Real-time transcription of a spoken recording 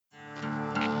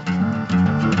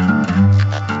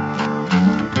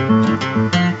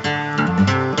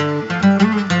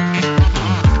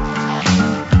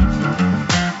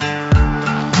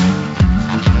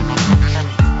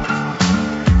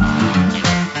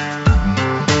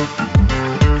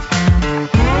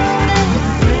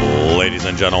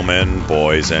gentlemen,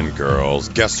 boys and girls,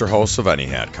 guests or hosts of any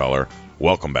hat color,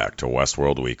 welcome back to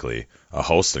Westworld Weekly, a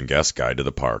host and guest guide to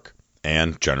the park,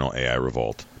 and General AI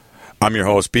Revolt. I'm your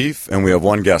host, Beef, and we have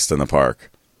one guest in the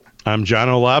park. I'm John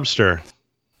O'Lobster.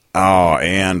 Oh,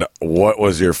 and what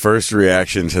was your first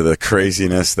reaction to the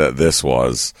craziness that this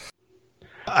was?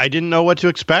 I didn't know what to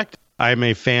expect. I'm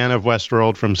a fan of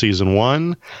Westworld from season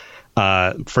 1,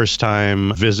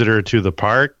 first-time visitor to the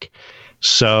park.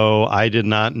 So I did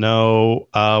not know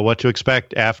what to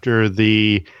expect after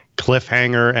the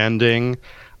cliffhanger ending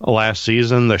last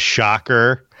season, the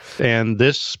shocker. And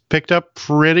this picked up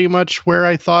pretty much where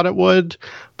I thought it would,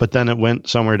 but then it went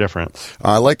somewhere different.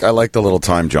 I like the little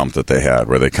time jump that they had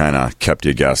where they kind of kept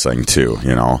you guessing too,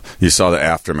 you know. You saw the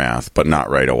aftermath, but not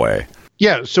right away.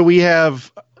 Yeah, so we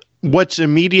have what's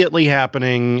immediately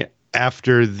happening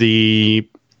after the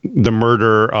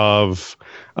murder of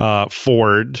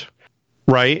Ford.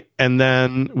 Right. And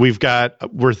then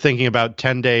we're thinking about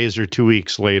 10 days or 2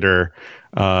 weeks later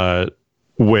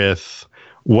with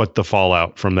what the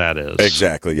fallout from that is.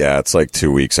 Exactly. Yeah. It's like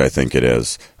 2 weeks, I think it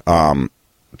is.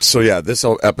 So, yeah, this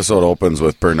episode opens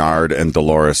with Bernard and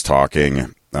Dolores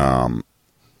talking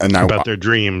about their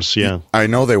dreams. Yeah. I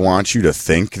know they want you to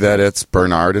think that it's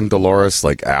Bernard and Dolores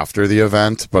like after the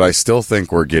event, but I still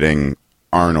think we're getting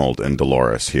Arnold and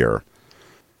Dolores here.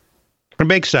 It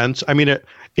makes sense. I mean,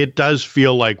 it does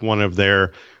feel like one of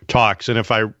their talks. And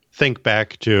if I think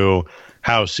back to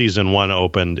how season 1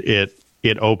 opened, it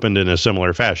opened in a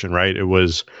similar fashion, right? It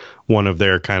was one of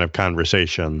their kind of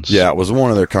conversations. Yeah, it was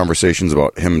one of their conversations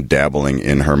about him dabbling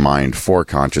in her mind for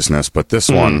consciousness. But this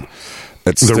one,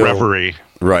 it's the still, reverie.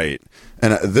 Right.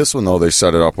 And this one, though, they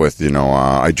set it up with,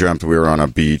 I dreamt we were on a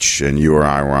beach and you or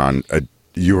I were on a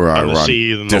the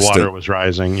sea and the water was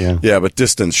rising, yeah. Yeah, but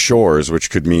distant shores, which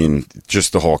could mean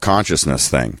just the whole consciousness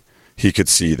thing. He could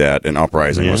see that an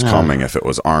uprising was coming if it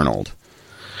was Arnold.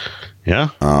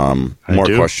 Yeah. More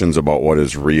questions about what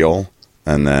is real,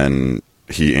 and then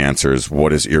he answers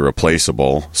what is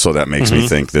irreplaceable, so that makes me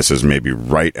think this is maybe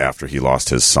right after he lost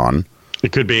his son.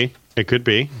 It could be.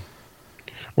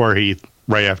 Or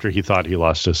right after he thought he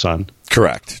lost his son.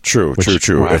 Correct. True.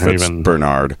 If it's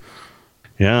Bernard.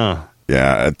 Yeah.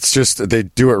 Yeah, it's just they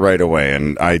do it right away,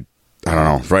 and I don't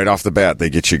know, right off the bat, they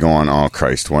get you going, oh,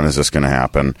 Christ, when is this going to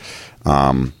happen?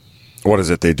 What is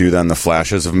it? They do then the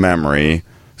flashes of memory,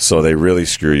 so they really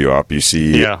screw you up. You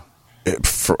see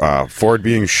Ford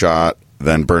being shot,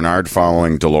 then Bernard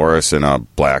following Dolores in a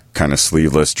black kind of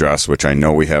sleeveless dress, which I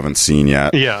know we haven't seen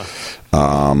yet. Yeah.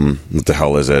 What the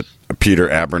hell is it? Peter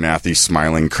Abernathy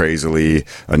smiling crazily,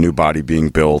 a new body being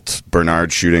built,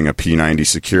 Bernard shooting a P90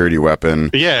 security weapon.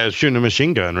 Yeah, shooting a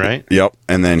machine gun, right? Yep.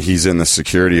 And then he's in the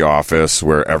security office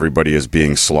where everybody is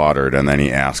being slaughtered, and then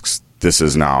he asks, "This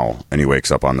is now," and he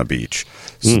wakes up on the beach.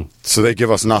 So they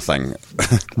give us nothing.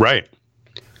 Right.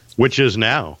 Which is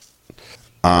now.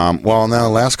 Well, now the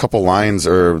last couple lines,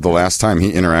 or the last time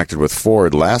he interacted with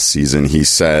Ford last season, he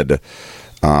said,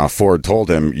 Ford told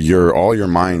him, all your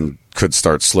mind could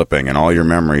start slipping and all your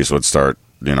memories would start,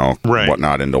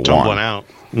 whatnot into tumbling one. Out.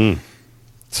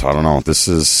 So I don't know.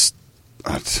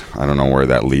 I don't know where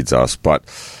that leads us, but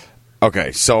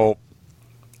okay. So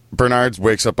Bernard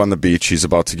wakes up on the beach. He's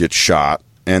about to get shot.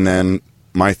 And then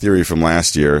my theory from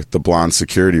last year, the blonde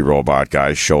security robot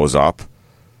guy shows up.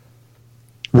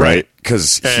 Right?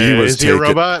 Because he was he a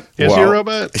robot? He a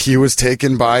robot? He was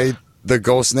taken by the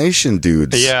Ghost Nation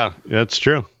dudes. Yeah, that's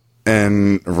true.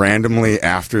 And randomly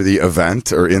after the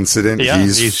event or incident, he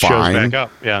fine. Shows back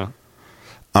up. Yeah.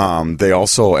 They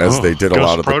also, they did a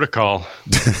lot of protocol.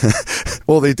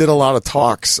 Well, they did a lot of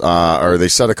talks, or they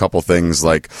said a couple things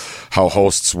like how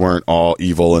hosts weren't all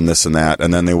evil and this and that,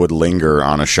 and then they would linger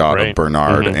on a shot of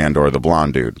Bernard and or the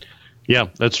blonde dude. Yeah,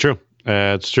 that's true.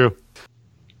 That's true.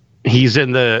 He's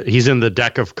in the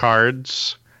deck of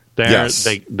cards. There, yes.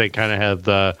 They kind of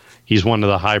have he's one of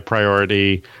the high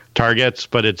priority targets,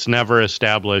 but it's never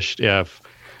established if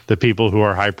the people who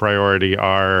are high priority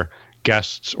are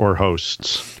guests or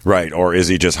hosts. Right, or is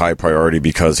he just high priority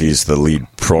because he's the lead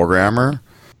programmer?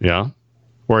 Yeah.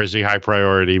 Or is he high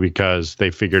priority because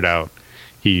they figured out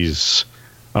he's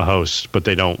a host, but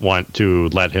they don't want to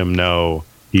let him know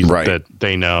that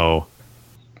they know.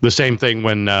 The same thing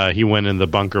when he went in the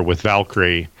bunker with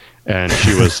Valkyrie, and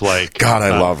she was like... God,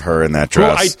 I love her in that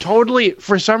dress.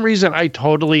 For some reason, I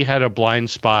totally had a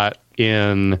blind spot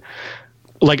in...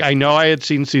 Like, I know I had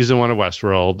seen season 1 of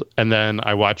Westworld, and then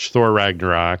I watched Thor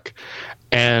Ragnarok,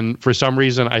 and for some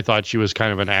reason, I thought she was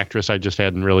kind of an actress I just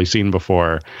hadn't really seen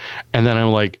before. And then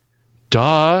I'm like,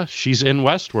 duh, she's in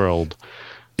Westworld.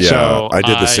 Yeah, so I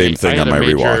did the same thing on my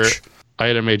rewatch.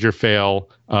 a major fail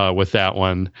with that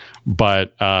one.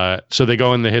 But so they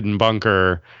go in the hidden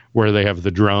bunker where they have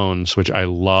the drones, which I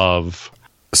love.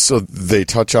 So they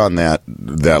touch on that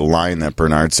line that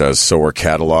Bernard says, so we're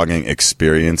cataloging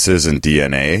experiences and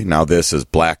DNA. Now this is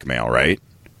blackmail, right?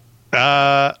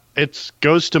 It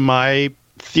goes to my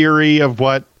theory of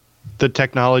what the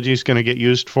technology is going to get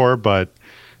used for, but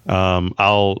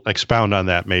I'll expound on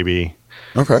that maybe.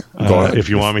 Okay, go ahead. If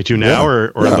you want me to now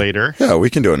or later. Yeah, we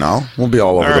can do it now. We'll be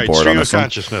all over the board on this stream of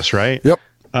consciousness, right?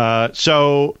 Yep.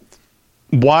 So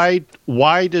why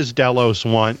does Delos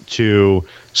want to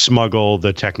smuggle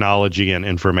the technology and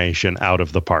information out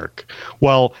of the park?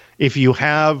 Well, if you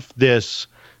have this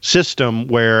system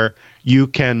where you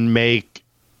can make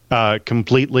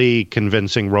completely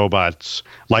convincing robots,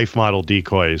 life model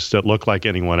decoys that look like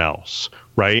anyone else,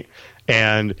 right?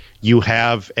 And you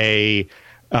have a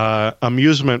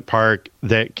amusement park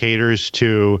that caters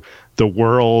to the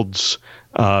world's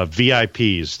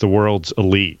VIPs, the world's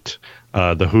elite,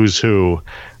 the who's who.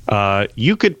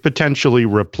 You could potentially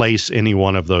replace any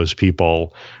one of those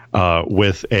people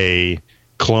with a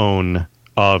clone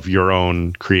of your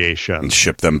own creation. And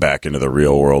ship them back into the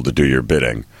real world to do your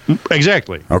bidding.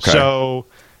 Exactly. Okay. So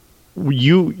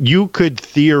you could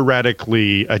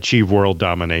theoretically achieve world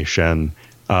domination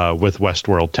with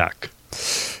Westworld tech.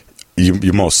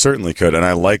 You most certainly could, and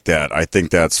I like that. I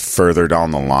think that's further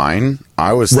down the line.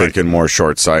 I was thinking more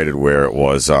short-sighted where it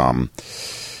was,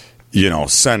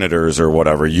 senators or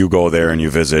whatever. You go there and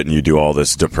you visit and you do all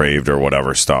this depraved or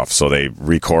whatever stuff. So they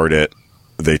record it.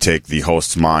 They take the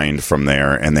host's mind from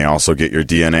there, and they also get your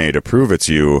DNA to prove it's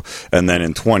you. And then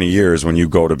in 20 years, when you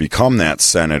go to become that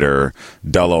senator,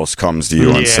 Delos comes to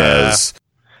you and says...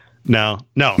 No.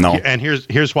 And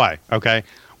here's why, okay?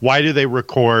 Why do they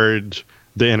record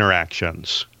the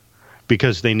interactions?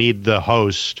 Because they need the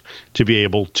host to be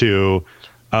able to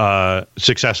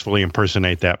successfully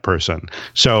impersonate that person.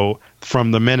 So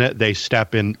from the minute they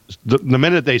step in, the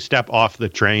minute they step off the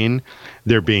train,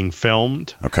 they're being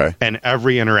filmed. Okay. And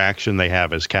every interaction they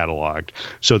have is cataloged.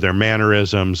 So their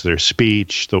mannerisms, their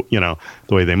speech, the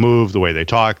way they move, the way they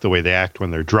talk, the way they act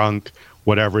when they're drunk,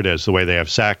 whatever it is, the way they have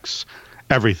sex,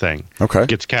 everything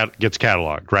gets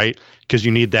cataloged, right? Because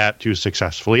you need that to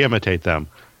successfully imitate them.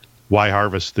 Why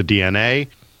harvest the DNA?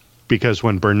 Because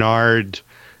when Bernard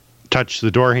touched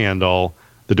the door handle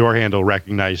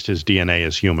recognized his DNA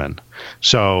as human.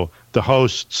 So the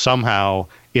hosts somehow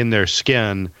in their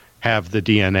skin have the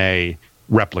DNA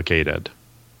replicated.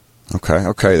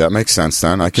 Okay, that makes sense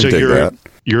then. I can dig that.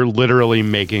 You're literally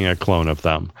making a clone of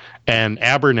them. And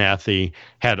Abernathy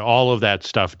had all of that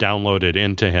stuff downloaded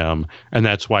into him, and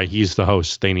that's why he's the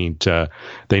host they need to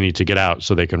get out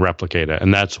so they can replicate it.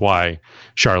 And that's why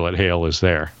Charlotte Hale is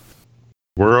there.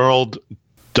 World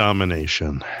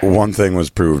domination. One thing was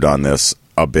proved on this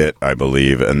a bit, I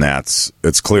believe, and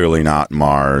it's clearly not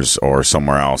Mars or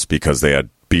somewhere else because they had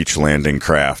beach landing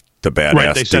craft, the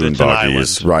badass dune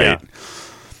buggies. Right.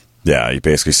 Yeah, he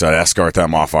basically said, escort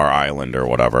them off our island or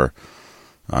whatever.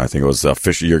 I think it was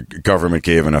your government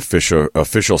gave an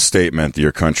official statement that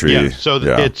your country... Yeah, so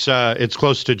it's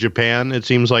close to Japan, it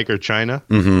seems like, or China.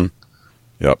 Mm-hmm.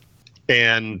 Yep.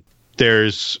 And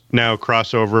there's now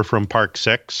crossover from Park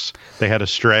 6. They had a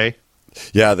stray.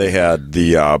 Yeah, they had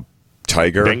the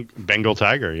tiger. Bengal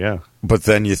tiger, yeah. But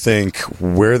then you think,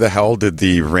 where the hell did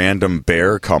the random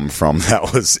bear come from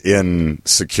that was in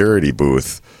security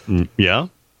booth? Yeah.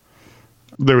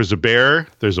 There was a bear.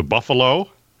 There's a buffalo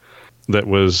that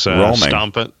was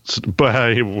stomping.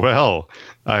 Well,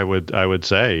 I would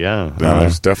say, yeah.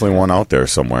 There's definitely one out there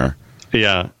somewhere.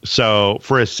 Yeah. So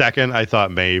for a second, I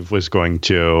thought Maeve was going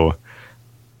to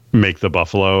make the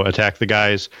buffalo attack the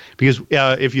guys because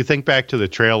if you think back to the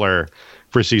trailer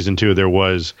for season 2, you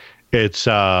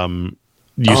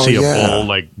see a bull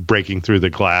like breaking through the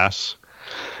glass,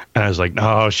 and I was like,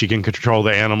 no, she can control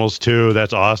the animals too.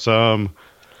 That's awesome.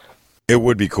 It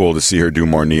would be cool to see her do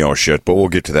more Neo shit, but we'll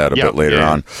get to that a bit later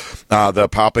on. The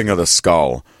popping of the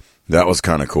skull, that was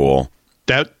kind of cool.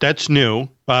 That's new.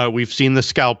 We've seen the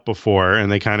scalp before, and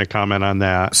they kind of comment on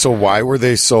that. So why were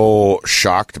they so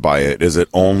shocked by it? Is it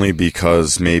only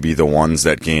because maybe the ones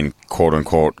that gain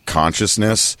quote-unquote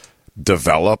consciousness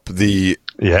develop the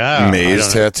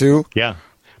maze tattoo? Yeah.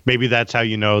 Maybe that's how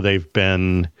you know they've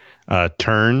been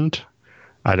turned.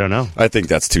 I don't know. I think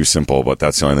that's too simple, but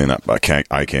that's the only thing that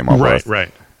I came up with.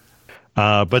 Right.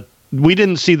 But we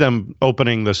didn't see them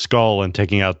opening the skull and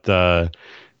taking out the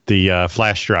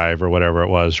flash drive or whatever it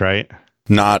was, right?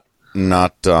 Not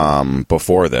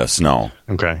before this, no.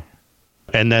 Okay.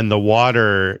 And then the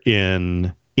water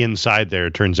inside there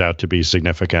turns out to be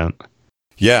significant.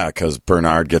 Yeah, because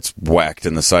Bernard gets whacked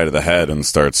in the side of the head and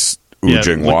starts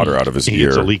oozing water out of his ear. He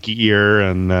gets a leaky ear,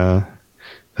 and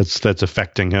that's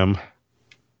affecting him.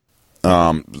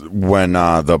 When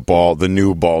the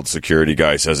new bald security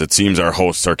guy says, "It seems our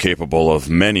hosts are capable of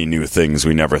many new things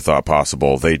we never thought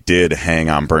possible," they did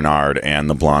hang on Bernard and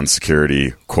the blonde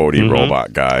security quotey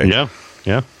robot guy.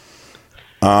 Yeah.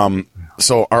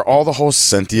 So are all the hosts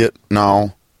sentient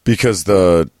now? Because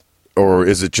or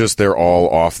is it just they're all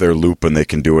off their loop and they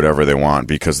can do whatever they want?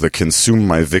 Because the Consume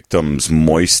My Victims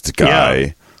moist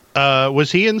guy... Yeah.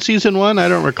 Was he in season 1? I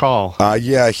don't recall.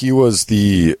 Yeah, he was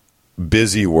the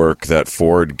busy work that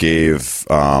Ford gave...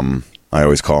 I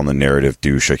always call him the narrative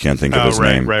douche. I can't think of his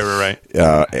name. Right.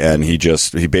 And he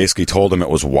basically told him it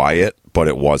was Wyatt, but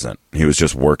it wasn't. He was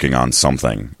just working on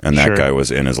something, and that guy was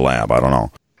in his lab. I don't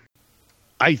know.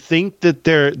 I think that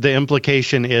the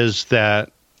implication is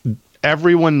that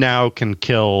everyone now can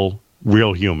kill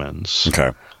real humans. Okay.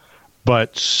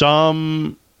 But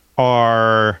some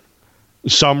revert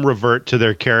to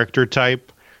their character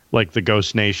type, like the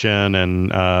Ghost Nation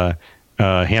and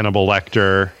Hannibal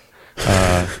Lecter,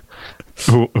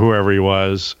 whoever he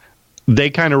was. They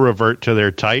kind of revert to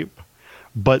their type.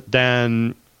 But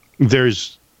then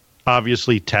there's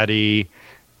obviously Teddy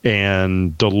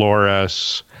and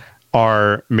Dolores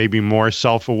are maybe more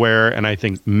self-aware, and I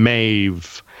think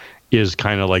Maeve is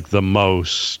kind of like the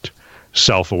most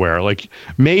self-aware. Like,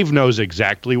 Maeve knows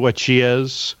exactly what she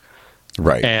is,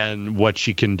 right, and what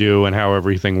she can do and how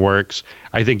everything works.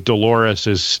 I think Dolores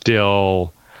is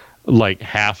still like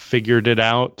half figured it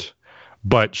out,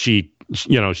 but she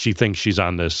thinks she's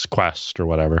on this quest or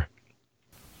whatever.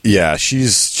 Yeah,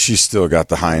 she's still got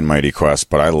the high and mighty quest,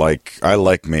 but I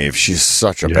like Maeve. She's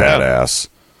such a badass.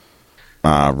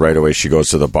 Right away, she goes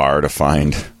to the bar to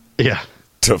find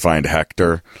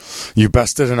Hector. You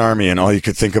bested an army, and all you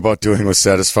could think about doing was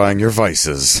satisfying your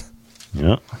vices.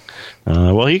 Yeah.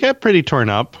 Well, he got pretty torn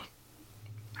up.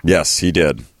 Yes, he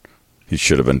did. He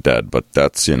should have been dead, but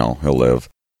that's, he'll live.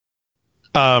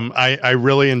 I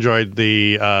really enjoyed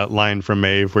the line from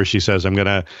Maeve where she says, "I'm going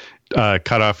to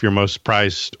cut off your most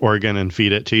prized organ and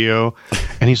feed it to you."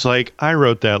 And he's like, "I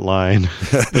wrote that line."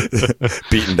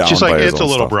 Beaten down. She's like, by "It's a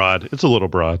little stuff. broad. It's a little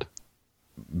broad."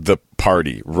 The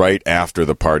party, right after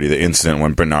the party, the incident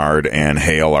when Bernard and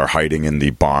Hale are hiding in the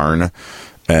barn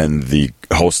and the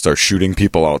hosts are shooting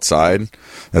people outside.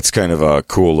 That's kind of a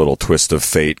cool little twist of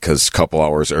fate, because a couple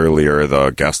hours earlier, the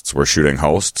guests were shooting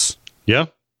hosts. Yeah,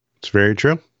 it's very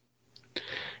true.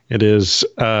 It is...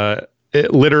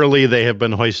 literally, they have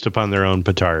been hoisted upon their own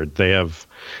petard. They've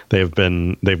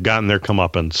gotten their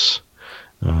comeuppance,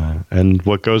 and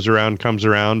what goes around comes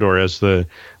around. Or, as the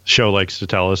show likes to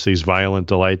tell us, these violent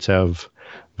delights have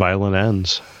violent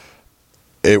ends.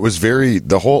 It was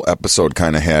the whole episode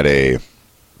kind of had a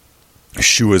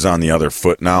shoe is on the other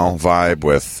foot now vibe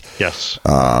with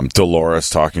Dolores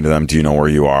talking to them. "Do you know where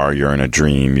you are? You're in a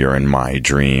dream. You're in my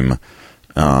dream."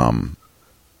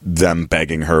 Them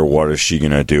begging her, what is she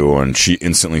going to do? And she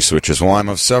instantly switches, "Well, I'm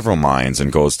of several minds,"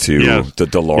 and goes to the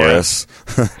Dolores.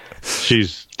 Yeah.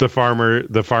 She's the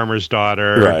farmer's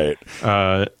daughter. Right.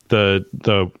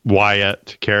 The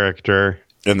Wyatt character.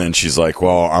 And then she's like,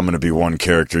 "Well, I'm going to be one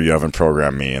character. You haven't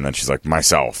programmed me." And then she's like,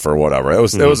 "Myself," or whatever. It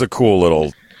was a cool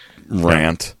little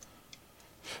rant.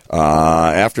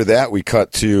 After that, we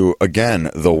cut to, again,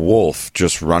 the wolf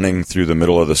just running through the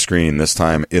middle of the screen, this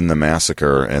time in the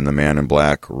massacre, and the man in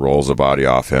black rolls a body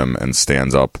off him and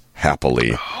stands up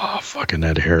happily. Oh, fucking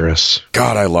Ed Harris.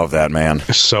 God, I love that man.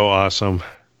 So awesome.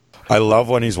 I love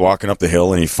when he's walking up the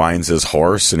hill and he finds his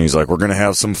horse, and he's like, "We're going to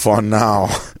have some fun now."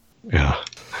 Yeah.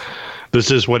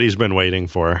 This is what he's been waiting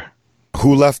for.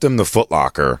 Who left him the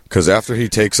footlocker? Because after he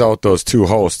takes out those two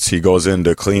hosts, he goes in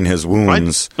to clean his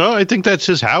wounds. I think that's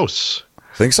his house.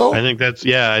 Think so? I think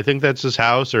that's his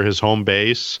house or his home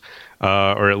base,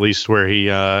 or at least where he,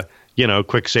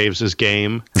 quick saves his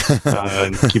game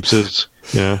and keeps his.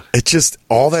 Yeah. It just,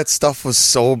 all that stuff was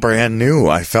so brand new.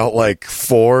 I felt like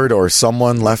Ford or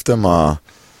someone left him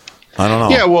I don't know.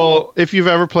 Yeah, well, if you've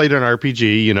ever played an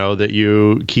RPG, you know that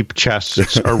you keep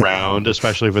chests around,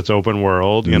 especially if it's open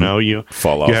world. You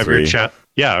Fallout you have 3. your chest,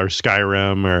 or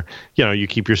Skyrim, or you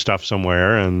keep your stuff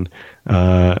somewhere, and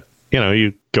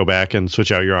you go back and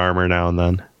switch out your armor now and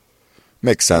then.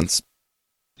 Makes sense.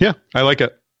 Yeah, I like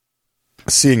it.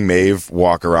 Seeing Maeve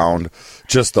walk around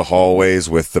just the hallways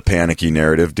with the panicky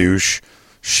narrative douche,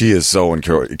 she is so in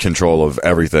control of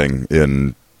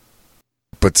everything.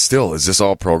 But still, is this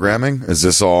all programming? Is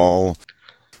this all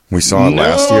we saw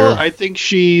last year? I think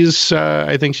she's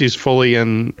fully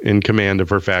in command of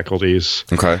her faculties.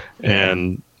 Okay.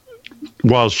 And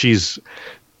while she's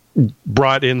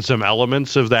brought in some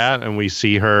elements of that, and we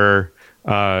see her.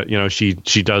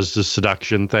 She does the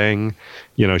seduction thing.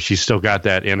 She's still got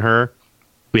that in her.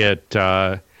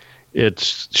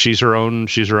 She's her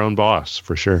own boss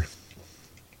for sure.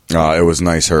 It was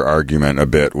nice, her argument a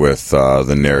bit with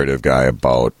the narrative guy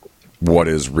about what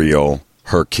is real.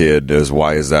 Her kid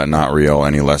why is that not real?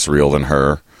 Any less real than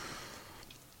her?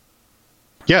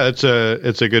 Yeah, it's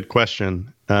a good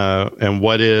question. And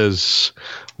what is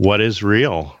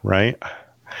real, right?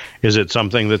 Is it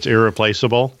something that's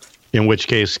irreplaceable? In which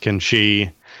case,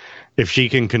 if she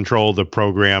can control the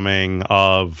programming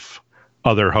of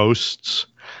other hosts,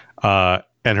 and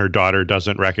her daughter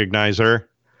doesn't recognize her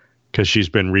because she's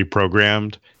been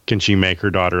reprogrammed, can she make her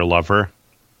daughter love her?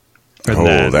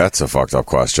 And that's a fucked up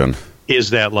question. Is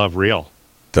that love real?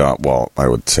 Well, I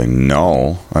would say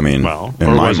no. I mean,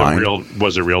 in my mind,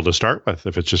 was it real to start with?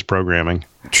 If it's just programming,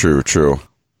 true.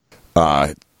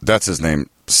 That's his name,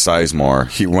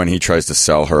 Sizemore. When he tries to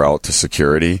sell her out to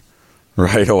security,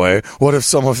 right away. What if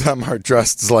some of them are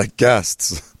dressed like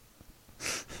guests?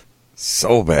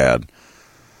 So bad.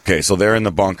 Okay, so they're in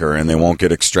the bunker and they won't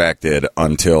get extracted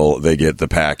until they get the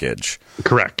package.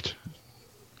 Correct.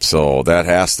 So that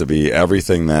has to be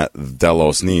everything that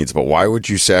Delos needs. But why would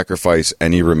you sacrifice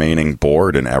any remaining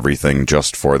board and everything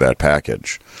just for that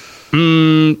package?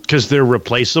 Because they're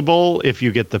replaceable if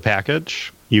you get the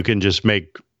package. You can just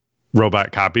make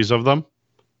robot copies of them.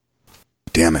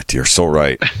 Damn it, you're so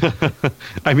right.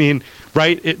 I mean,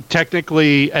 right,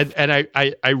 technically, and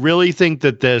I really think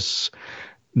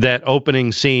that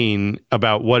opening scene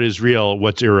about what is real,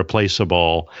 what's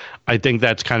irreplaceable, I think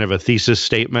that's kind of a thesis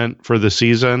statement for the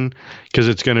season, because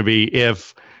it's going to be,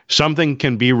 if something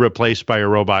can be replaced by a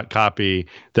robot copy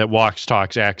that walks,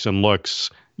 talks, acts, and looks,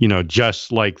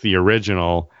 just like the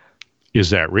original, is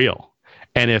that real?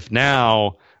 And if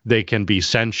now they can be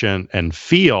sentient and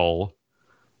feel,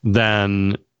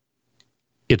 then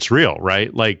it's real,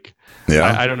 right? Like,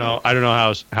 yeah. I don't know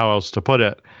how else to put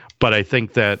it, but I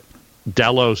think that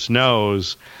Delos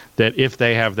knows that if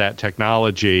they have that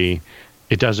technology,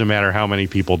 it doesn't matter how many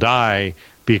people die,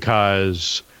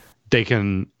 because they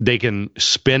can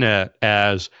spin it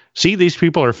as, see, these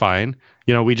people are fine.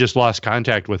 We just lost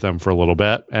contact with them for a little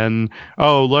bit, and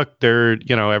oh, look, they're,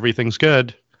 everything's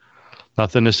good.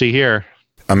 Nothing to see here.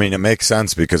 I mean, it makes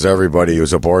sense because everybody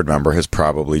who's a board member has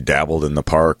probably dabbled in the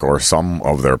park or some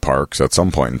of their parks at some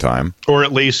point in time. Or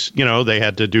at least, they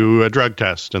had to do a drug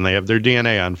test and they have their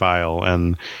DNA on file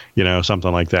and,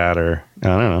 something like that, or I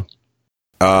don't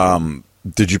know.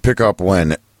 Did you pick up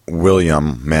when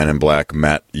William, Man in Black,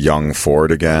 met young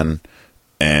Ford again?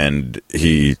 And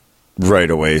he right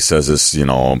away says this,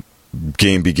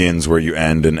 game begins where you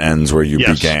end and ends where you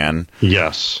began.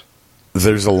 Yes.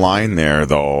 There's a line there,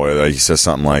 though. He says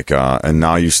something like, and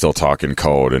now you still talk in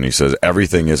code. And he says,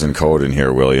 everything is in code in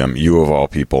here, William. You, of all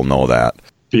people, know that.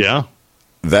 Yeah.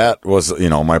 That was,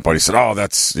 my buddy said, oh,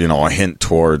 that's, a hint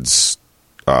towards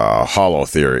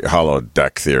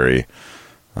holodeck theory.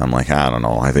 I'm like, I don't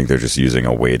know. I think they're just using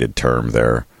a weighted term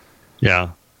there.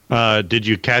 Yeah. Did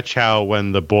you catch how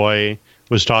when the boy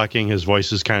was talking, his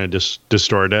voice is kind of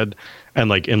distorted? And,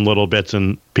 like, in little bits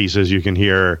and pieces, you can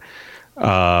hear...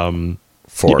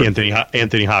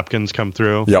 Anthony Hopkins come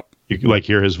through. Yep. You can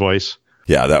hear his voice.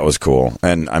 Yeah, that was cool.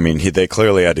 And I mean, they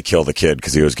clearly had to kill the kid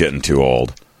because he was getting too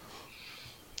old.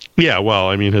 Yeah, well,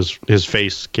 I mean, his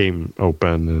face came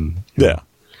open and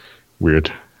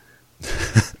weird.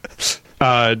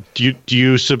 Do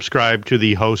you subscribe to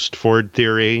the host Ford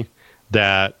theory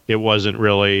that it wasn't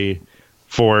really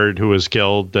Ford who was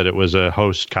killed, that it was a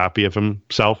host copy of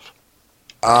himself?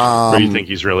 Or do you think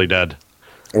he's really dead?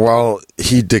 Well,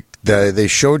 they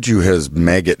showed you his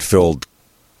maggot-filled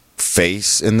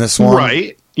face in this one.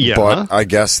 Right, yeah. But I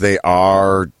guess they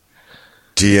are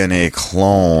DNA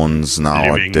clones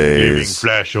nowadays. Living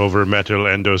flesh over metal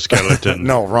endoskeleton.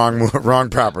 No, wrong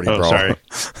property, bro. Sorry.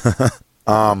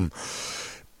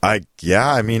 I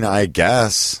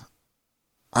guess.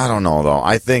 I don't know, though.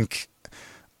 I think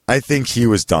he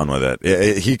was done with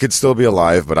it. He could still be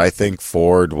alive, but I think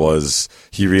Ford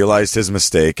he realized his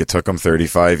mistake. It took him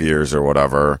 35 years or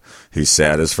whatever. He's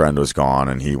sad his friend was gone,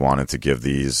 and he wanted to give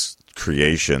these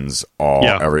creations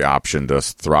every option to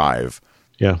thrive.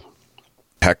 Yeah.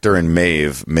 Hector and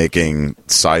Maeve making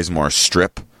Sizemore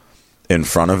strip in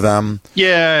front of them.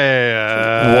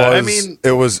 Yeah.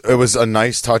 It was a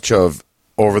nice touch of,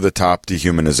 over-the-top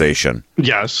dehumanization.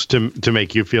 Yes, to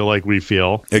make you feel like we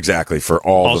feel. Exactly, for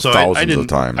all Also, the thousands of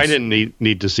times. I didn't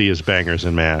need to see his bangers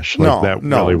and mash. Like,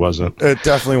 No, really wasn't. It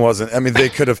definitely wasn't. I mean, they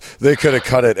could have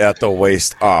cut it at the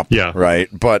waist up, Yeah. right?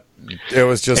 But it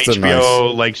was just a nice...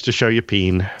 HBO likes to show you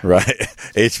peen. Right.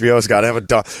 HBO's got to have a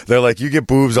dong. They're like, you get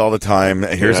boobs all the time.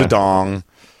 Here's a dong.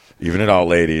 Even it out,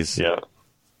 ladies. Yeah.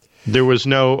 There was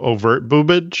no overt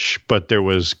boobage, but there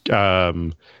was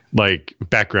like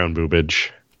background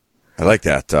boobage. I like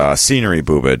that. Scenery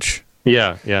boobage.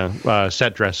 Yeah.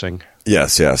 Set dressing.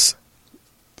 Yes.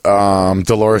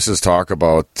 Dolores' talk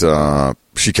about,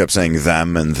 she kept saying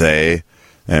them and they.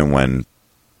 And when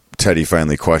Teddy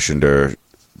finally questioned her,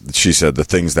 she said the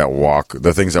things that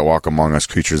walk among us,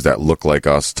 creatures that look like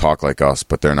us, talk like us,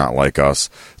 but they're not like us.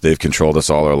 They've controlled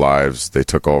us all our lives. They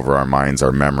took over our minds,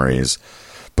 our memories.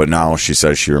 But now she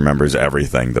says she remembers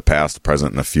everything, the past,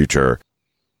 present, and the future.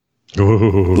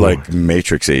 Ooh. Like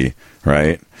Matrix-y,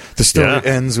 right? The story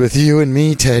ends with you and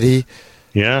me, Teddy.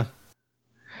 Yeah.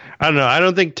 I don't know. I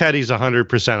don't think Teddy's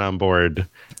 100% on board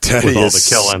Teddy with all is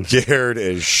the killing. scared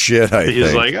as shit, I think.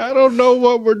 He's like, I don't know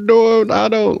what we're doing. I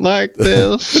don't like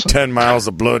this. 10 miles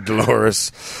of blood,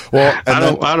 Dolores. Well,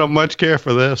 I don't much care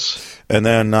for this. And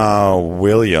then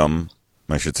William's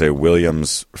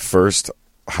first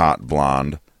hot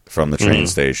blonde from the train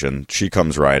station, she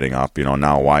comes riding up.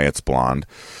 Now Wyatt's blonde.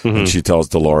 And she tells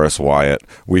Dolores, Wyatt,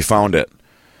 we found it.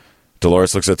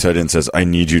 Dolores looks at Teddy and says, I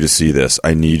need you to see this.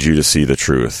 I need you to see the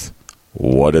truth.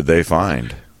 What did they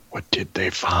find? What did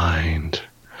they find?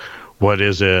 What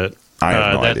is it? I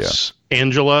have no idea.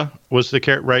 Angela was the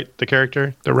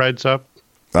character that rides up?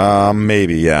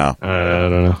 Maybe, yeah. I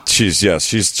don't know. She's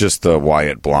just the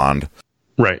Wyatt blonde.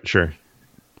 Right, sure.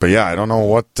 But yeah, I don't know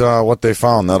what they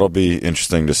found. That'll be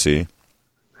interesting to see.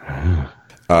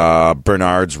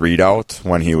 Bernard's readout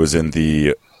when he was in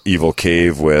the evil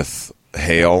cave with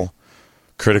Hale.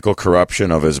 Critical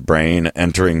corruption of his brain,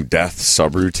 entering death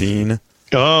subroutine.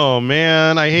 Oh,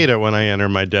 man, I hate it when I enter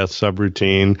my death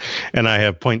subroutine and I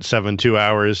have 0.72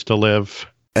 hours to live.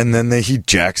 And then he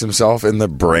jacks himself in the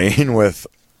brain with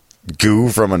goo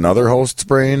from another host's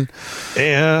brain.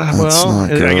 Yeah, well,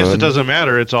 I guess it doesn't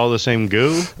matter. It's all the same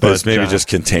goo. But it's maybe just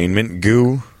containment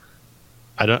goo.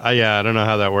 I don't know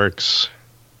how that works.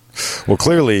 Well,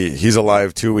 clearly he's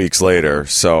alive 2 weeks later,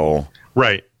 so...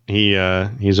 Right.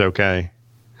 He's okay.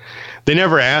 They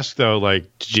never ask, though, like,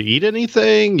 did you eat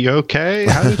anything? You okay?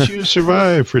 How did you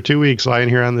survive for 2 weeks lying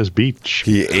here on this beach?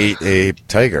 He ate a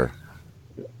tiger.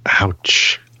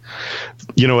 Ouch.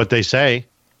 You know what they say?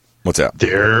 What's that?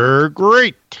 They're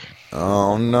great.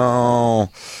 Oh, no.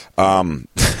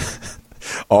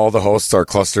 All the hosts are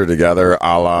clustered together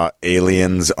a la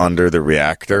aliens under the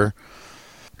reactor.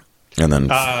 And then...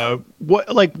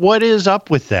 what is up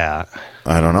with that?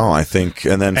 I don't know. I think...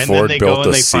 And then Ford then they built go and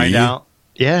a they sea. find out.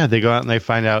 Yeah, they go out and they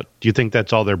find out. Do you think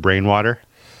that's all their brain water?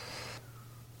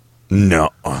 No.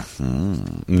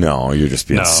 No, you're just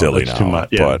being silly now. Too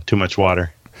much, too much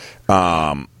water.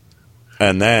 And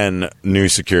then new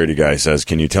security guy says,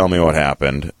 can you tell me what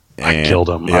happened? I killed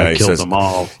them. Yeah, I killed them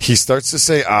all. He starts to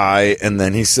say I, and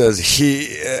then he says he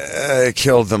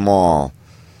killed them all.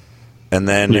 And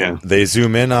then they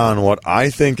zoom in on what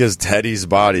I think is Teddy's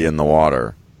body in the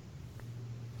water.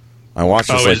 I watched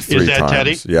this 3 times.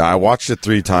 Teddy? Yeah, I watched it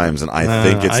 3 times, and I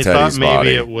think it's Teddy's body. I thought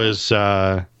maybe it was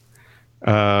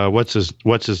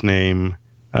what's his name?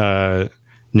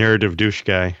 Narrative douche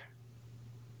guy.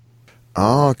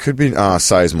 Oh, it could be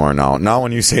Sizemore now. Now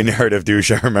when you say narrative douche,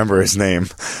 I remember his name.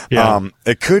 Yeah.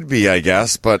 It could be, I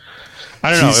guess, but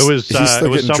I don't know.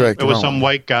 It was some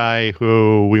white guy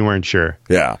who we weren't sure.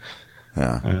 Yeah.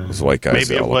 It was white guys.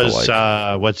 Maybe it was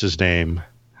what's his name?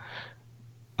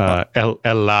 El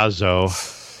Lazo.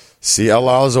 See, El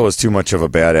Lazo is too much of a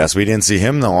badass. We didn't see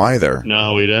him, though, either.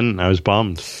 No, we didn't. I was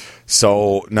bummed.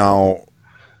 So, now...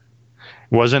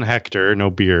 Wasn't Hector,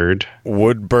 no beard.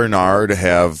 Would Bernard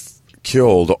have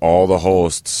killed all the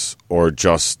hosts or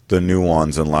just the new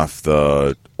ones and left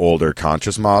the older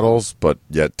conscious models, but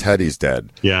yet Teddy's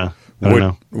dead? Yeah, I don't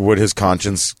know. Would his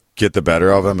conscience get the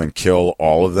better of him and kill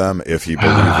all of them if he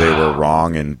believed they were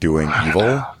wrong and doing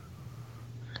evil?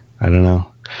 I don't know.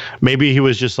 Maybe he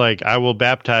was just like, I will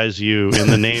baptize you in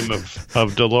the name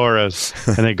of Dolores.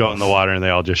 And they go in the water and they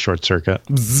all just short circuit.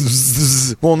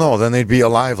 Well, no, then they'd be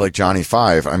alive like Johnny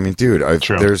Five. I mean, dude,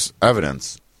 there's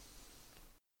evidence.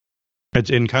 It's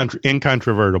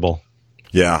incontrovertible.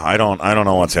 Yeah, I don't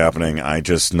know what's happening. I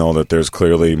just know that there's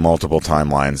clearly multiple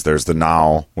timelines. There's the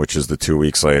now, which is the 2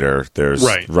 weeks later. There's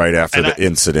right after the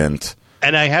incident.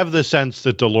 And I have the sense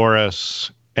that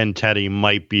Dolores and Teddy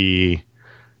might be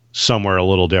somewhere a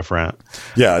little different.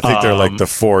 Yeah, I think they're like the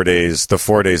 4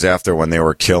 days after when they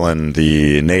were killing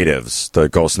the natives, the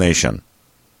Ghost Nation.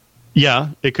 Yeah,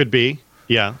 it could be.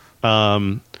 Yeah.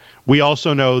 We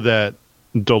also know that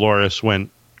Dolores went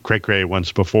cray-cray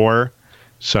once before.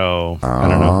 So, I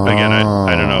don't know. Again,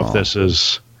 I don't know if this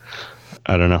is...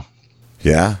 I don't know.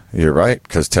 Yeah, you're right,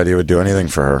 because Teddy would do anything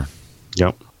for her.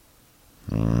 Yep.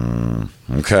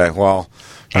 Okay, well...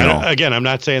 Again, I'm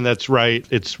not saying that's right.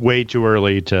 It's way too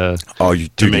early to. Oh, you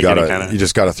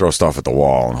just gotta throw stuff at the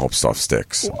wall and hope stuff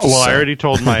sticks. Well, I already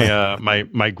told my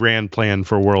my grand plan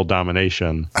for world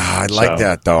domination. I like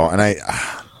that though, and I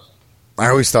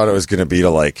always thought it was gonna be to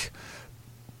like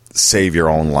save your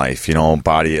own life,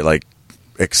 body, like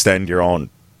extend your own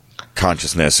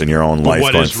consciousness and your own life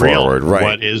going forward. Right?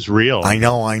 What is real? I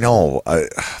know.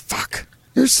 Fuck,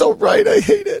 you're so right. I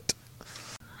hate it.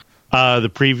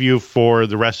 The preview for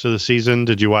the rest of the season,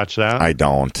 did you watch that? I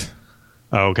don't.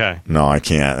 Oh, okay. No, I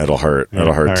can't. It'll hurt.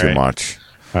 It'll hurt too much.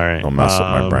 All right. It'll mess with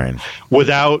my brain.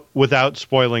 Without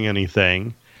spoiling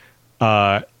anything,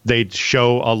 they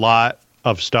show a lot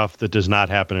of stuff that does not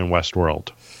happen in Westworld.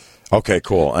 Okay,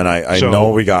 cool. And I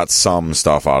know we got some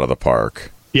stuff out of the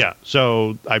park. Yeah.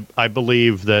 So I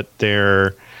believe that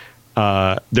they're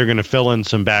going to fill in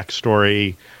some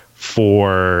backstory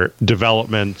for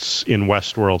developments in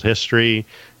Westworld history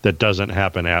that doesn't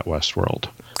happen at Westworld.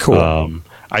 Cool.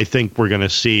 I think we're going to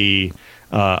see...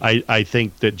 I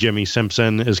think that Jimmy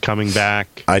Simpson is coming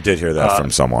back. I did hear that from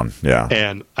someone, yeah.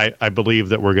 And I believe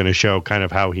that we're going to show kind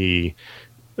of how he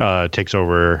takes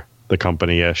over the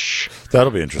company-ish.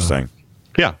 That'll be interesting.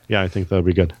 Yeah, I think that'll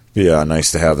be good. Yeah,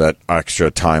 nice to have that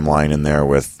extra timeline in there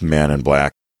with Man in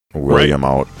Black, William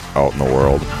out in the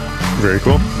world. Very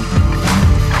cool.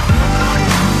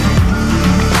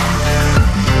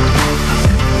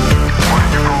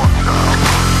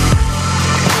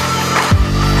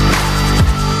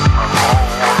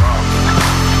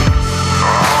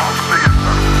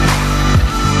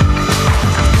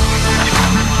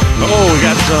 Oh, we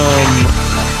got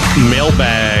some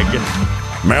mailbag.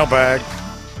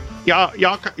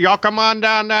 Y'all come on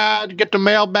down to get the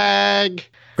mailbag.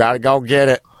 Gotta go get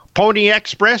it. Pony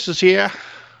Express is here.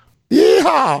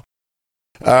 Yeehaw! All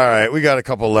right, we got a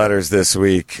couple letters this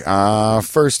week.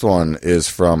 First one is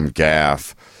from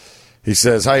Gaff. He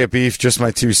says, "Hiya, Beef, just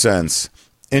my 2 cents.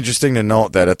 Interesting to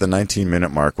note that at the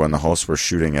 19-minute mark when the hosts were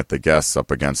shooting at the guests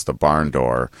up against the barn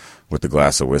door with the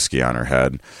glass of whiskey on her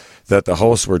head, that the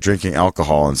hosts were drinking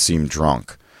alcohol and seemed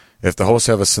drunk. If the hosts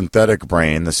have a synthetic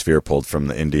brain, the sphere pulled from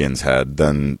the Indian's head,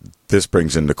 then this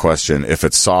brings into question if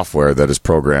it's software that is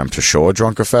programmed to show a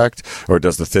drunk effect, or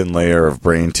does the thin layer of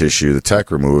brain tissue the tech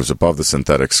removes above the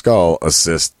synthetic skull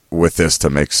assist with this to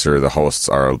make sure the hosts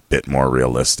are a bit more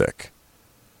realistic?"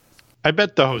 I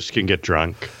bet the hosts can get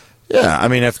drunk. Yeah, I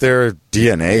mean, if they're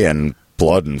DNA and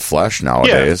blood and flesh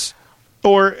nowadays.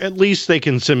 Yeah. Or at least they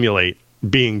can simulate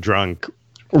being drunk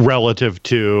relative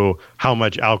to how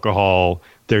much alcohol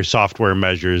their software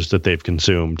measures that they've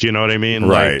consumed. Do you know what I mean?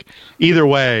 Right. Like, either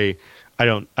way, I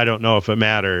don't know if it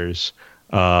matters.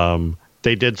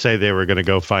 They did say they were going to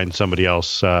go find somebody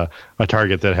else, a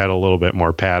target that had a little bit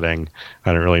more padding.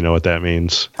 I don't really know what that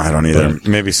means. I don't either. But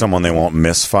maybe someone they won't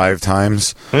miss 5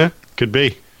 times. Yeah, could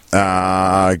be.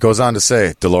 It goes on to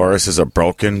say, Dolores is a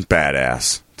broken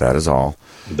badass. That is all.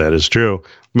 That is true.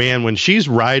 Man, when she's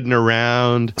riding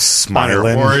around smiling on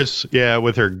her horse,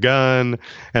 with her gun,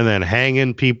 and then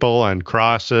hanging people on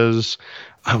crosses,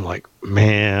 I'm like,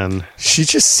 man. She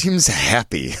just seems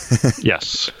happy.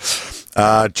 Yes.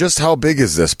 Just how big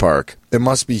is this park? It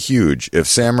must be huge. If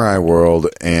Samurai World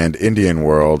and Indian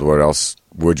World, what else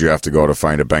would you have to go to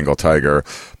find a Bengal tiger?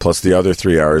 Plus the other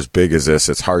 3 are as big as this.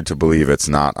 It's hard to believe it's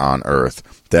not on Earth.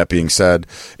 That being said,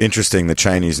 interesting, the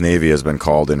Chinese Navy has been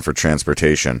called in for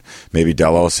transportation. Maybe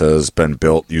Delos has been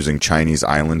built using Chinese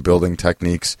island building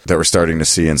techniques that we're starting to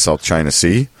see in South China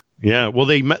Sea. Yeah, well,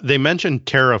 they mentioned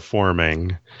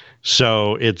terraforming,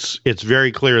 so it's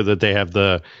very clear that they have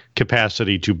the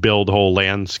capacity to build whole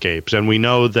landscapes. And we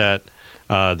know that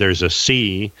there's a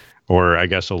sea, or I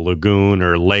guess a lagoon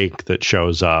or lake that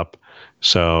shows up.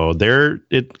 So they're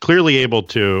clearly able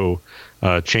to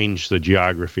change the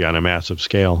geography on a massive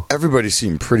scale. Everybody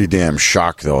seemed pretty damn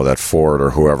shocked, though, that Ford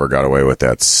or whoever got away with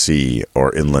that sea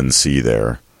or inland sea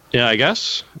there. Yeah, I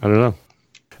guess. I don't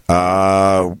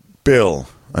know. Bill,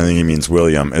 I think he means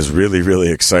William, is really,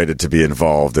 really excited to be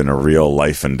involved in a real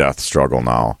life and death struggle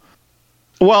now.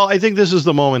 Well, I think this is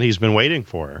the moment he's been waiting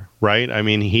for, right? I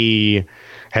mean, he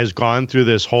has gone through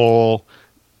this whole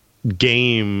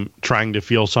game trying to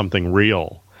feel something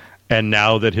real. And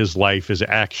now that his life is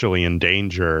actually in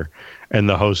danger and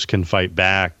the host can fight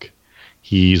back,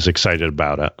 he's excited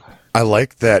about it. I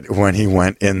like that when he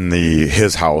went in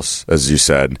his house, as you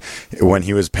said, when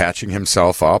he was patching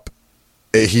himself up,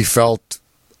 he felt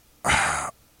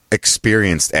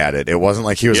experienced at it. It wasn't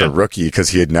like he was a rookie because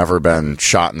he had never been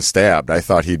shot and stabbed. I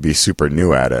thought he'd be super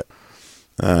new at it.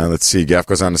 Let's see. Gaff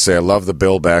goes on to say, I love the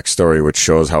Bill backstory, which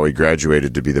shows how he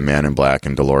graduated to be the Man in Black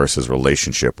and Dolores'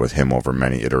 relationship with him over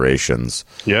many iterations.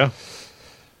 Yeah.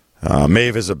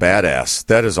 Maeve is a badass.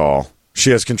 That is all.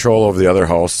 She has control over the other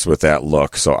hosts with that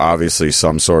look, so obviously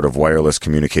some sort of wireless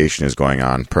communication is going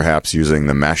on, perhaps using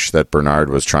the mesh that Bernard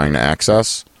was trying to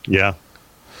access. Yeah.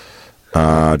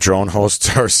 Drone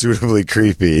hosts are suitably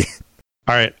creepy.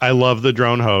 All right. I love the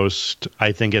drone host.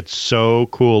 I think it's so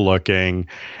cool looking.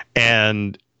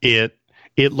 And it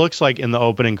looks like in the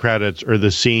opening credits or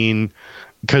the scene,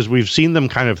 because we've seen them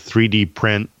kind of 3D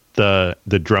print the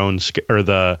drones or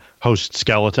the host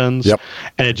skeletons. Yep.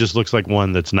 And it just looks like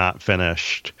one that's not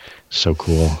finished. So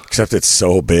cool. Except it's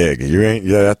so big.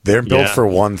 They're built for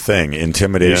one thing,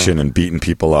 intimidation and beating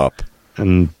people up.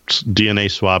 And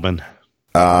DNA swabbing.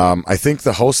 I think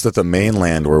the host that the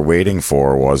mainland were waiting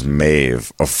for was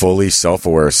Maeve, a fully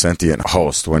self-aware sentient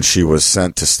host when she was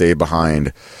sent to stay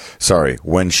behind. Sorry,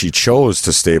 when she chose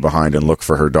to stay behind and look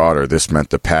for her daughter, this meant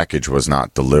the package was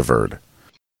not delivered.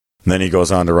 And then he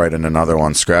goes on to write in another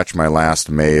one, scratch my last,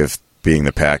 Maeve being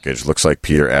the package. Looks like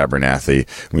Peter Abernathy.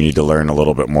 We need to learn a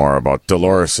little bit more about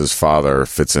Dolores' father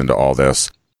fits into all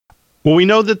this. Well, we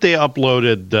know that they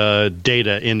uploaded the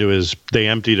data they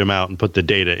emptied him out and put the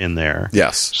data in there.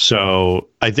 Yes. So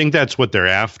I think that's what they're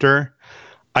after.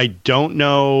 I don't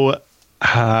know.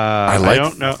 I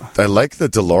don't know. I like the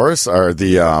Dolores or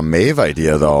the Maeve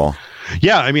idea, though.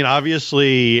 Yeah, I mean,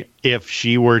 obviously, if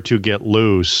she were to get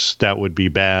loose, that would be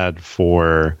bad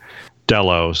for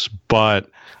Delos. But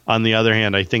on the other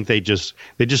hand, I think they just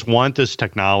want this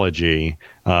technology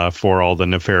for all the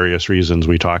nefarious reasons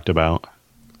we talked about.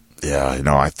 Yeah,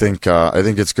 I think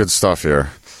it's good stuff here.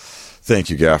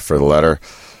 Thank you, Gaff, for the letter.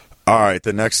 All right,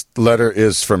 the next letter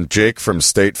is from Jake from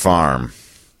State Farm.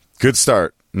 Good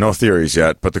start. No theories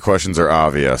yet, but the questions are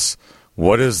obvious.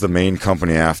 What is the main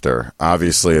company after?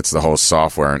 Obviously, it's the host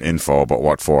software and info, but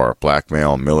what for?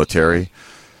 Blackmail, military?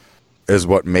 Is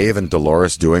what Maeve and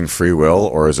Dolores doing free will,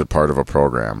 or is it part of a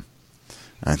program?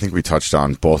 I think we touched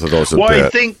on both of those a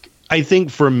bit. I think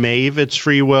for Maeve, it's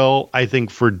free will. I think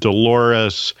for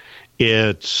Dolores,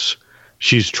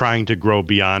 she's trying to grow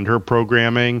beyond her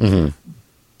programming. Mm-hmm.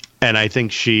 And I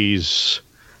think she's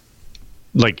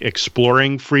like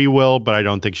exploring free will, but I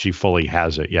don't think she fully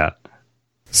has it yet.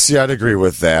 See, I'd agree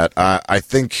with that. I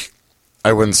think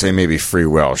I wouldn't say maybe free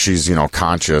will. She's,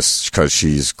 conscious because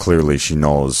she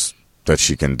knows that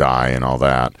she can die and all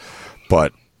that.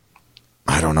 But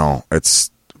I don't know. It's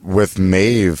with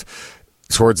Maeve.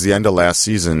 Towards the end of last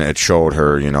season, it showed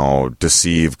her,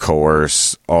 deceive,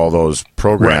 coerce, all those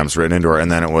programs written into her,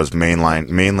 and then it was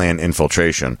mainland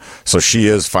infiltration. So she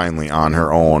is finally on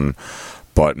her own,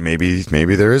 but maybe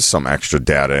there is some extra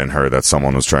data in her that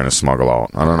someone was trying to smuggle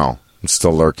out. I don't know. I'm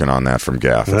still lurking on that from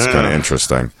Gaff. It's kind of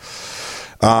interesting.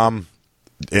 And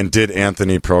did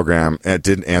Anthony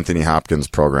Hopkins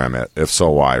program it? If so,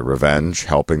 why? Revenge,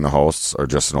 helping the hosts, or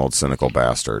just an old cynical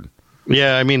bastard?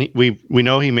 Yeah, I mean, we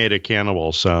know he made a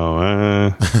cannibal,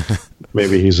 so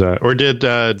maybe he's or did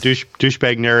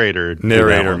douchebag narrator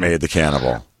made the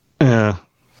cannibal? Yeah,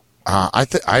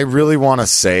 I really want to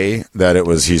say that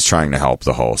he's trying to help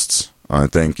the hosts. I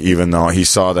think even though he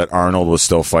saw that Arnold was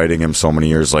still fighting him so many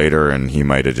years later, and he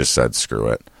might have just said screw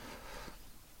it.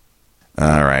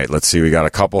 All right, let's see. We got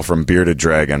a couple from Bearded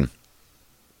Dragon.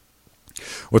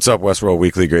 What's up, Westworld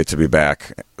Weekly? Great to be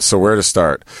back. So where to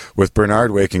start? With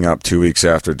Bernard waking up 2 weeks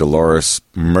after Dolores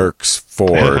murks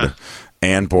Ford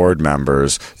and board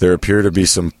members, there appear to be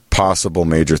some possible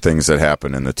major things that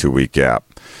happen in the 2 week gap.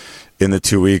 In the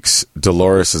 2 weeks,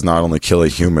 Dolores is not only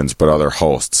killing humans, but other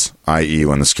hosts, i.e.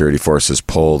 when the security forces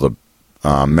pull the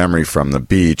memory from the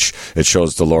beach, it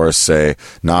shows Dolores say,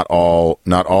 not all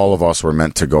of us were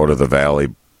meant to go to the valley,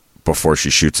 before she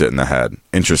shoots it in the head.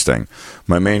 Interesting.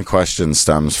 My main question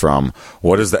stems from,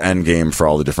 what is the end game for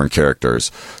all the different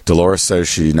characters? Dolores says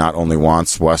she not only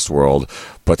wants Westworld,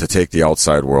 but to take the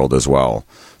outside world as well.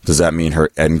 Does that mean her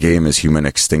end game is human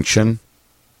extinction?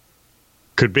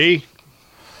 Could be.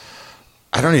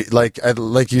 I don't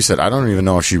like you said, I don't even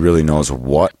know if she really knows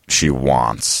what she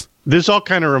wants. This all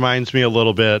kind of reminds me a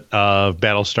little bit of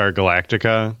Battlestar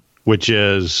Galactica, which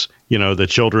is, the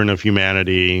children of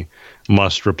humanity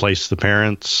must replace the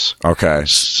parents. Okay,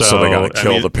 so they got to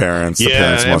kill the parents. The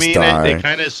parents must die.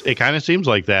 It kind of seems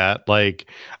like that. Like,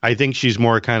 I think she's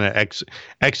more kind of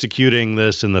executing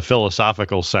this in the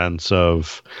philosophical sense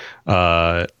of,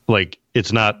 like,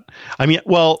 it's not. I mean,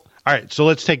 well, all right. So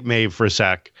let's take Maeve for a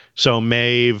sec. So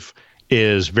Maeve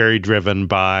is very driven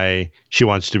by, she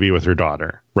wants to be with her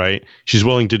daughter, right? She's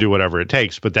willing to do whatever it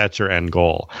takes, but that's her end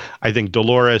goal. I think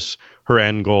Dolores, her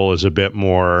end goal is a bit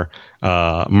more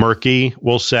murky,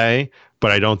 we'll say,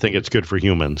 but I don't think it's good for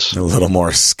humans. A little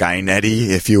more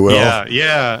Skynet-y, if you will.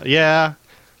 Yeah.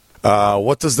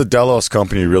 What does the Delos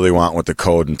company really want with the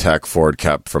code and tech Ford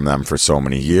kept from them for so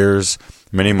many years?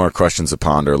 Many more questions to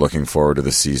ponder. Looking forward to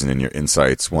the season and your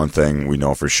insights. One thing we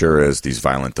know for sure is these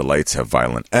violent delights have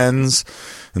violent ends.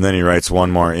 And then he writes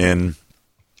one more in.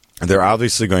 They're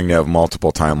obviously going to have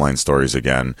multiple timeline stories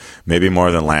again, maybe more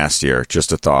than last year.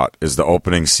 Just a thought. Is the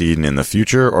opening scene in the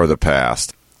future or the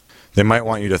past? They might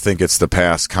want you to think it's the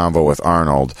past convo with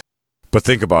Arnold. But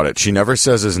think about it. She never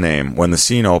says his name. When the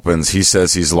scene opens, he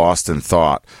says he's lost in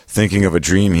thought, thinking of a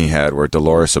dream he had where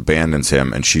Dolores abandons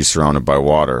him and she's surrounded by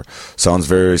water. Sounds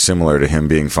very similar to him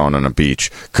being found on a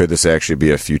beach. Could this actually be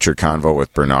a future convo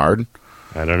with Bernard?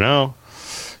 I don't know.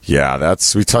 Yeah,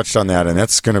 we touched on that, and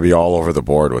that's going to be all over the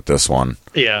board with this one.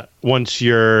 Yeah, once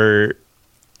your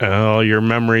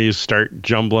memories start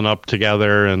jumbling up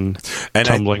together and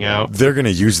tumbling out. They're going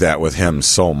to use that with him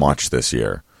so much this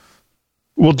year.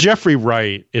 Well, Jeffrey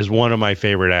Wright is one of my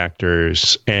favorite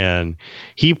actors, and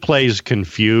he plays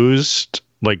confused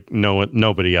like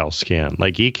nobody else can.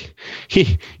 Like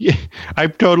I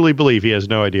totally believe he has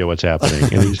no idea what's happening,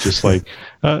 and he's just like,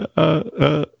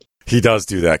 He does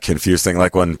do that confused thing,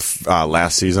 like when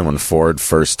last season when Ford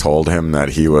first told him that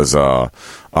he was a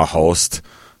host.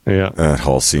 Yeah, that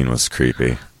whole scene was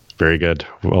creepy. Very good,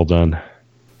 well done.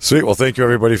 Sweet. Well, thank you,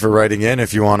 everybody, for writing in.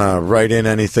 If you want to write in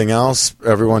anything else,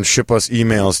 everyone ship us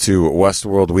emails to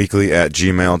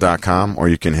westworldweekly@gmail.com, or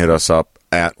you can hit us up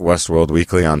at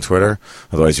westworldweekly on Twitter.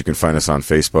 Otherwise, you can find us on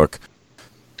Facebook.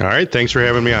 All right. Thanks for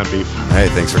having me on, Beef. Hey,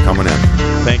 thanks for coming in.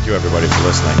 Thank you, everybody, for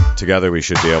listening. Together, we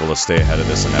should be able to stay ahead of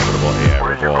this inevitable AI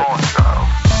revolt.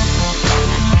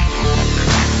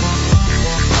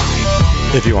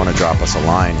 If you want to drop us a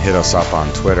line, hit us up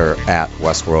on Twitter at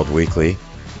westworldweekly.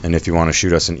 And if you want to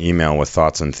shoot us an email with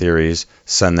thoughts and theories,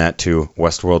 send that to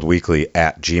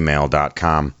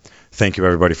westworldweekly@gmail.com. Thank you,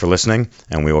 everybody, for listening,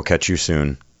 and we will catch you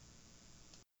soon.